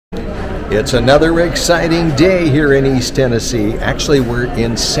It's another exciting day here in East Tennessee. Actually, we're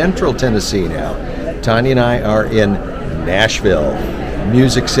in Central Tennessee now. Tanya and I are in Nashville,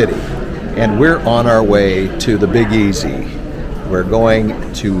 Music City, and we're on our way to the Big Easy. We're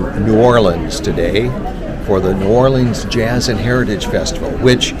going to New Orleans today for the New Orleans Jazz and Heritage Festival,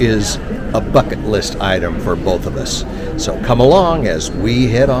 which is a bucket list item for both of us. So come along as we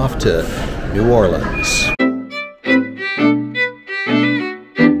head off to New Orleans.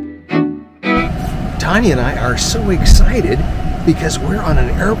 Tanya and I are so excited because we're on an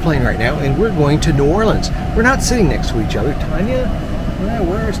airplane right now and we're going to New Orleans. We're not sitting next to each other. Tanya?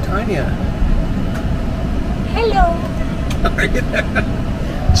 Where's Tanya? Hello.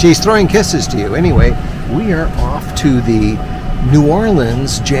 She's throwing kisses to you. Anyway, we are off to the New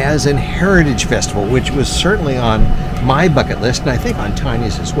Orleans Jazz and Heritage Festival, which was certainly on my bucket list and I think on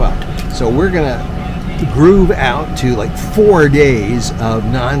Tanya's as well. So we're gonna groove out to like 4 days of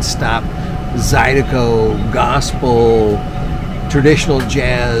non-stop Zydeco, gospel, traditional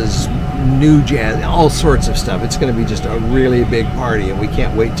jazz, new jazz, all sorts of stuff. It's going to be just a really big party and we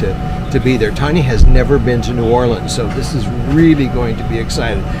can't wait to be there. Tanya has never been to New Orleans, so this is really going to be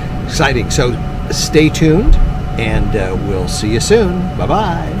exciting. So stay tuned and we'll see you soon.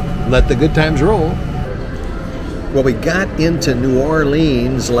 Bye-bye. Let the good times roll. Well, we got into New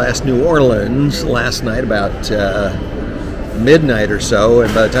Orleans last night about midnight or so,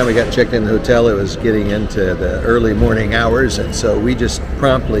 and by the time we got checked in the hotel it was getting into the early morning hours, and so we just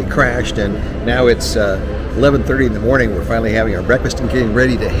promptly crashed, and now it's 11:30 in the morning. We're finally having our breakfast and getting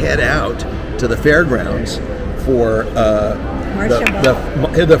ready to head out to the fairgrounds for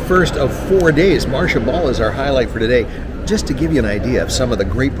the first of 4 days. Marcia Ball is our highlight for today. Just to give you an idea of some of the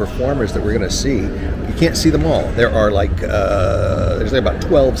great performers that we're going to see, you can't see them all. There are like there's like about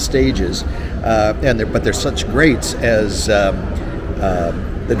 12 stages, but there's such greats as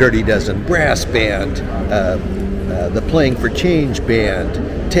the Dirty Dozen Brass Band, the Playing for Change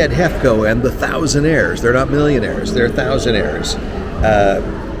Band, Ted Hefko, and the Thousandaires. They're not millionaires; they're thousandaires.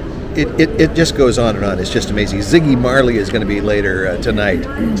 It just goes on and on. It's just amazing. Ziggy Marley is going to be later tonight.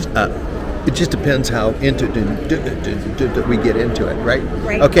 It just depends how into we get into it, right?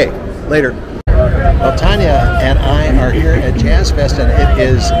 Okay, later. Well, Tanya and I are here at JazzFest, and it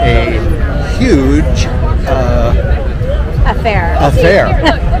is a huge affair.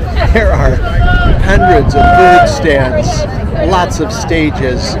 There are hundreds of food stands, lots of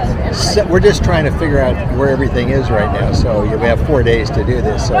stages. We're just trying to figure out where everything is right now. So we have 4 days to do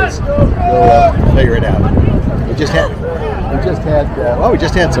this, so we'll figure it out. We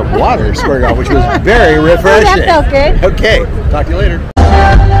just had some water squirted on, which was very refreshing. That felt good. Okay, talk to you later.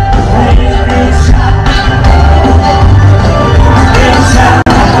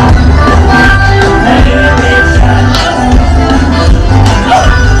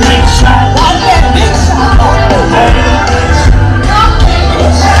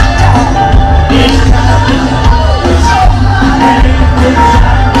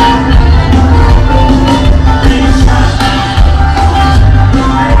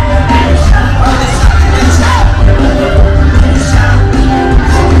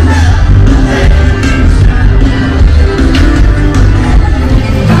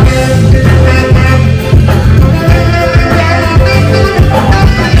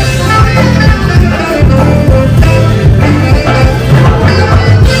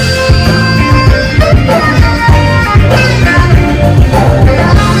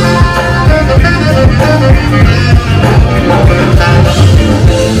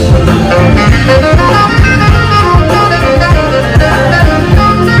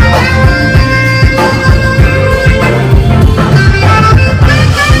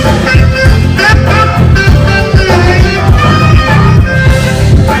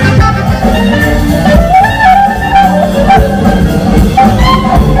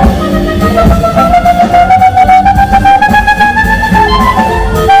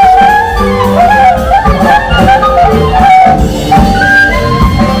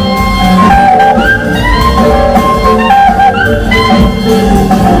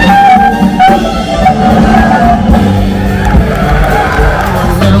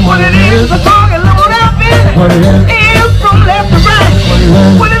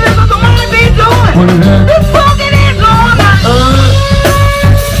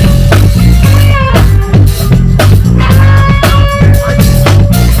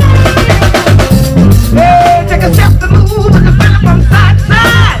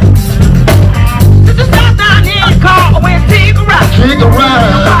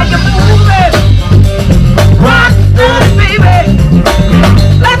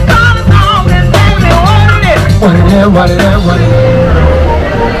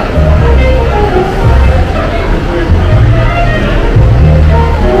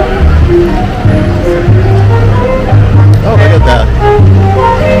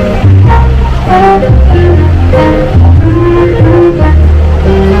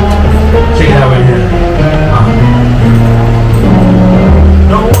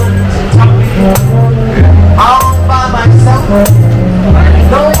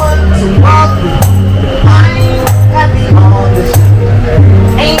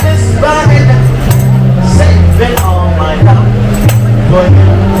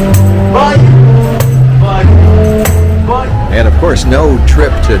 course, no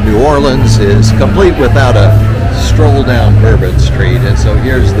trip to New Orleans is complete without a stroll down Bourbon Street. And so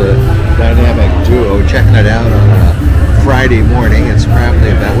here's the dynamic duo checking it out on a Friday morning. It's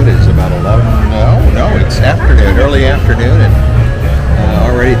probably about, what is it, about 11? No, it's afternoon, early afternoon, and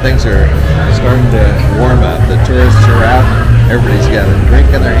already things are starting to warm up. The tourists are out. Everybody's got a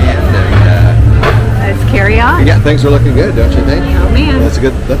drink in their hand, and let's carry on. yeah, things are looking good, don't you think? Oh man,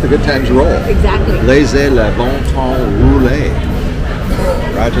 Let the good times roll. exactly. Laissez le bon temps rouler.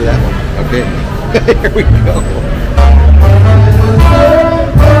 Roger that one. Okay, here we go.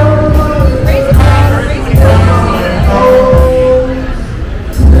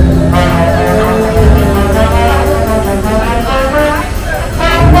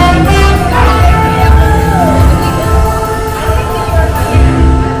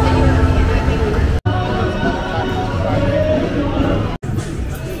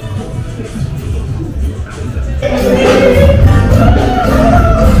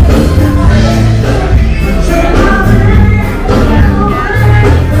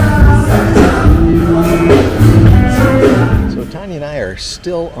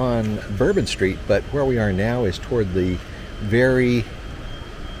 Still on Bourbon Street, but where we are now is toward the very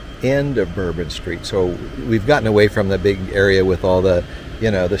end of Bourbon Street. So we've gotten away from the big area with all the,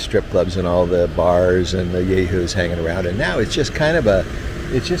 the strip clubs and all the bars and the yahoos hanging around, and now it's just kind of a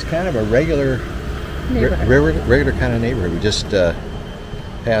regular regular kind of neighborhood. We just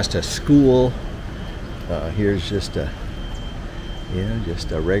passed a school. Here's just a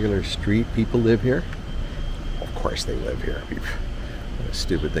regular street. People live here. Of course they live here. What a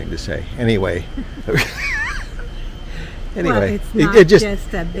stupid thing to say. Anyway. Well, it's not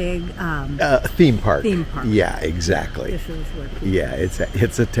just a big theme park. Theme park. Yeah, exactly. This is what. Yeah,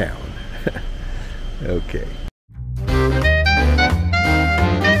 it's a town. Okay.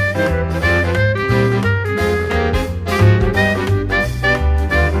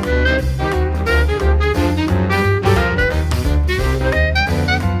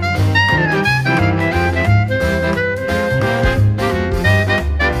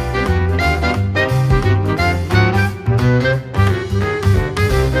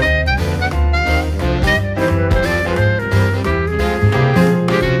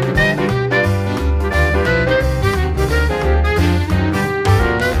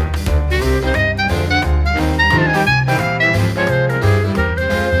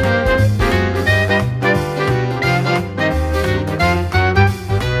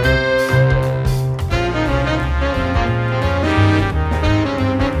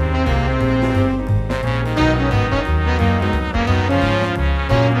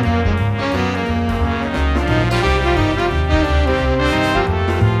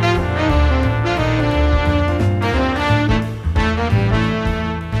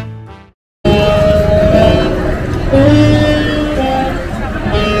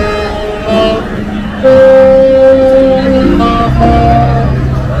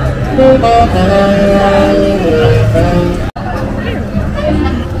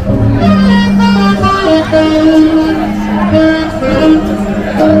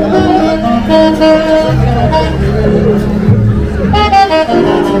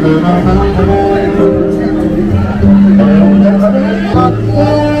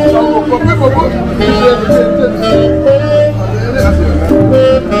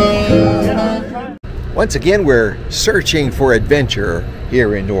 Once again, we're searching for adventure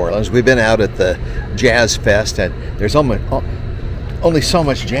here in New Orleans. We've been out at the Jazz Fest, and there's only so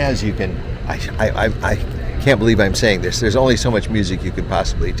much jazz you can. I can't believe I'm saying this. There's only so much music you could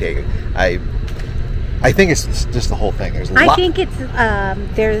possibly take. I think it's just the whole thing. I think it's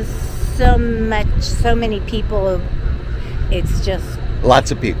there's so many people. It's just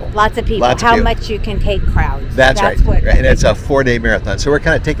lots of people. How much you can take crowds. That's right. And it's a 4-day marathon. So we're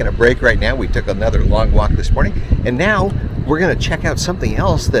kind of taking a break right now. We took another long walk this morning, and now we're going to check out something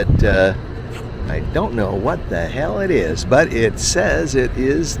else that I don't know what the hell it is, but it says it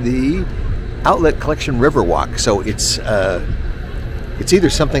is the Outlet Collection Riverwalk. So it's either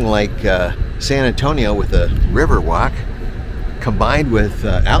something like San Antonio with a Riverwalk combined with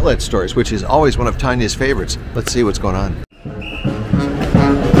outlet stores, which is always one of Tanya's favorites. Let's see what's going on.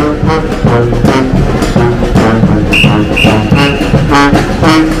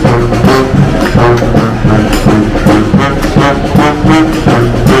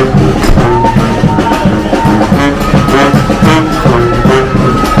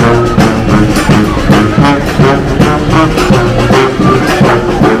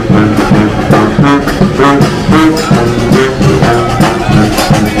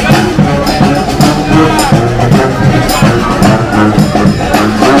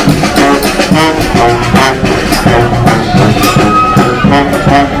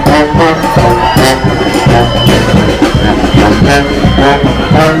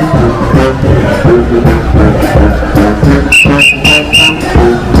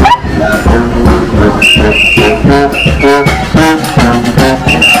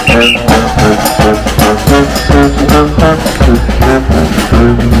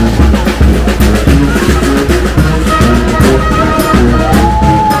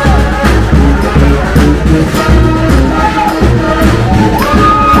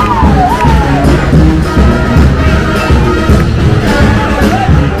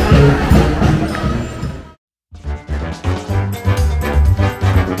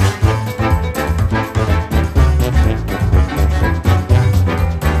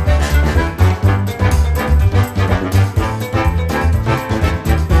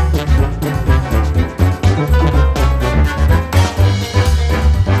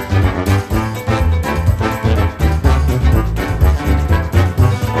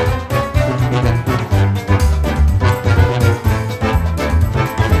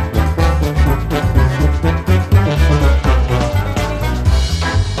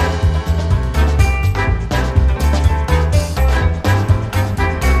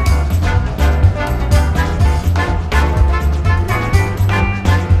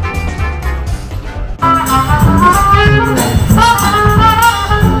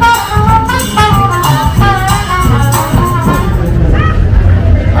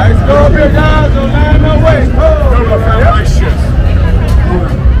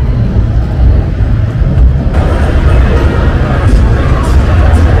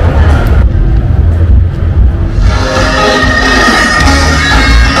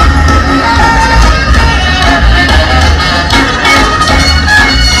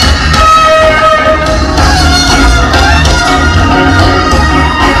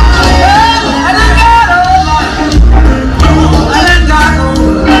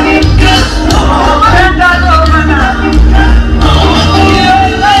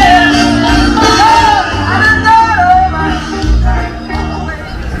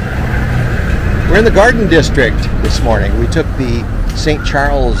 We're in the Garden District this morning. We took the St.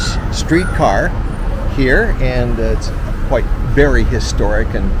 Charles streetcar here, and it's quite very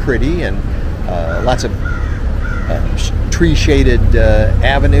historic and pretty, and lots of tree-shaded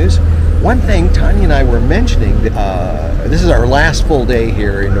avenues. One thing Tanya and I were mentioning, this is our last full day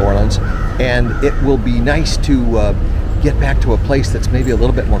here in New Orleans, and it will be nice to get back to a place that's maybe a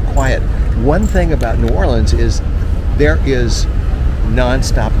little bit more quiet. One thing about New Orleans is there is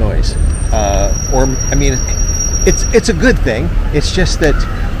non-stop noise. I mean, it's a good thing. It's just that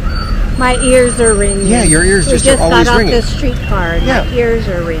my ears are ringing. Yeah, your ears just are always ringing. We just got off the streetcar, and my ears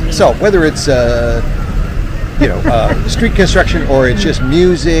are ringing. So whether it's street construction, or it's just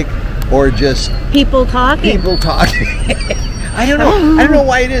music, or just people talking. I don't know. I don't know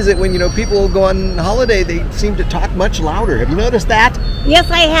why it is that when people go on holiday, they seem to talk much louder. Have you noticed that?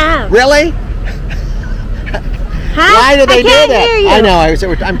 Yes, I have. Really? Huh? Why do they do that? Hear you. I know.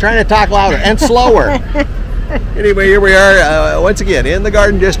 I'm trying to talk louder and slower. Anyway, here we are once again in the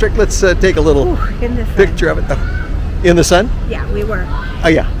Garden District. Let's take a little picture of it. Oh, in the sun? Yeah, we were. Oh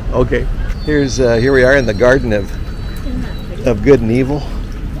yeah. Okay. Here we are in the Garden of Good and Evil.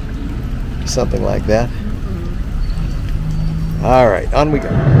 Something like that. Mm-hmm. All right, on we go.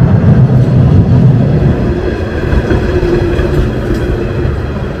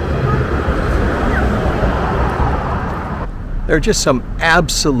 There are just some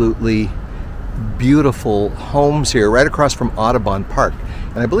absolutely beautiful homes here right across from Audubon Park.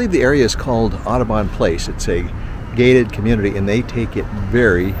 And I believe the area is called Audubon Place. It's a gated community, and they take it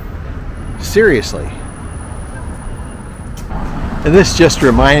very seriously. And this just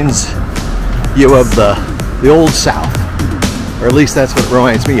reminds you of the Old South, or at least that's what it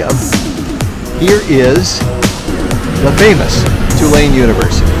reminds me of. Here is the famous Tulane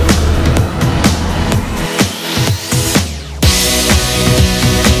University.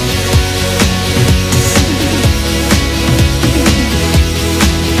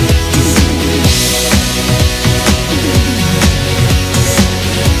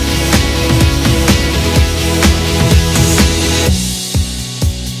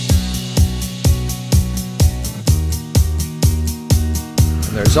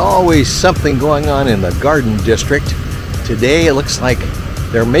 There's always something going on in the Garden District. Today it looks like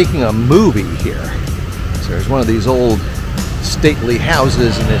they're making a movie here. So there's one of these old stately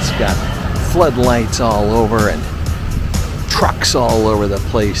houses, and it's got floodlights all over and trucks all over the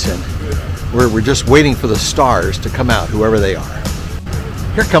place, and we're just waiting for the stars to come out, whoever they are.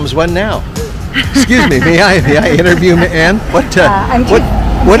 Here comes one now. Excuse me, may I interview Ann? What's the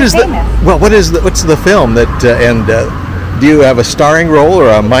film that do you have a starring role or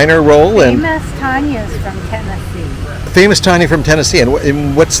a minor role? Famous Tanya's from Tennessee. famous Tanya from Tennessee,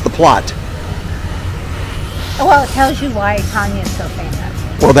 and what's the plot? Well, it tells you why Tanya is so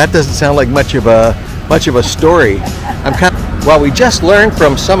famous. Well, that doesn't sound like much of a story. Well, we just learned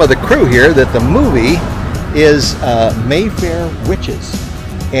from some of the crew here that the movie is Mayfair Witches,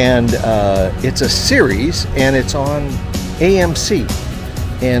 and it's a series, and it's on AMC.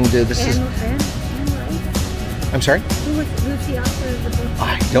 And I'm sorry? Who's the author of the book?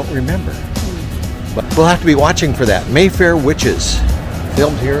 I don't remember. But we'll have to be watching for that. Mayfair Witches,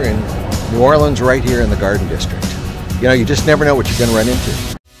 filmed here in New Orleans, right here in the Garden District. You know, you just never know what you're going to run into.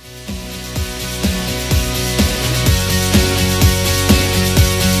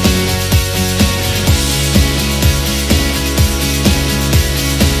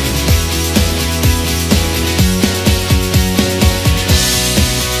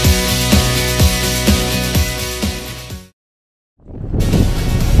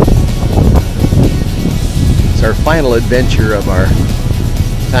 Our final adventure of our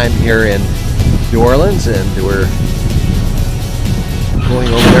time here in New Orleans, and we're going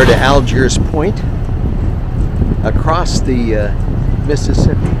over there to Algiers Point across the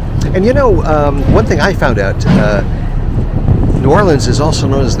Mississippi. And you know, one thing I found out, New Orleans is also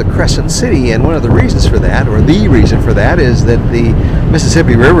known as the Crescent City, and one of the reasons for that, or the reason for that, is that the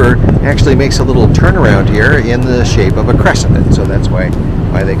Mississippi River actually makes a little turnaround here in the shape of a crescent, and so that's why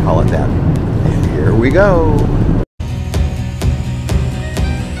they call it that. Here we go.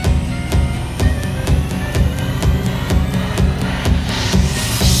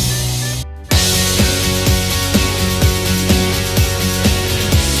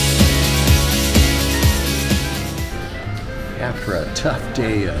 After a tough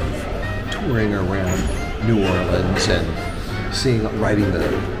day of touring around New Orleans and riding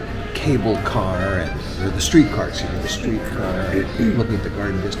the cable car or the streetcar, looking at the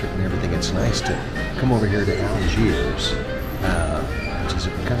Garden District and everything, it's nice to come over here to Algiers, which is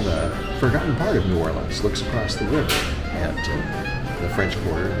kind of a forgotten part of New Orleans. Looks across the river at the French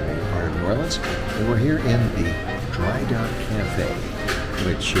Quarter, the main part of New Orleans, and we're here in the Dry Dock Cafe,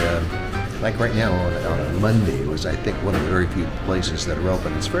 which, like right now on a Monday, was I think one of the very few places that are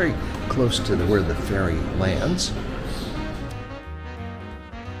open. It's very close to where the ferry lands.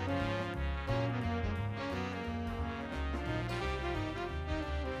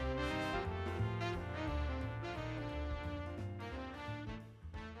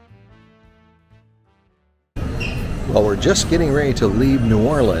 Well, we're just getting ready to leave New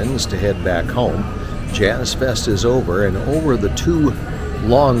Orleans to head back home. JazzFest is over, and over the 2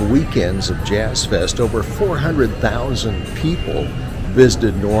 long weekends of JazzFest, over 400,000 people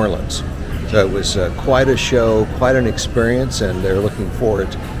visited New Orleans. So it was quite a show, quite an experience, and they're looking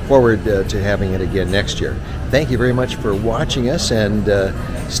forward to having it again next year. Thank you very much for watching us, and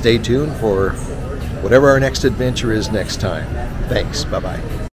stay tuned for whatever our next adventure is next time. Thanks.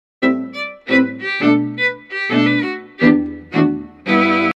 Bye-bye.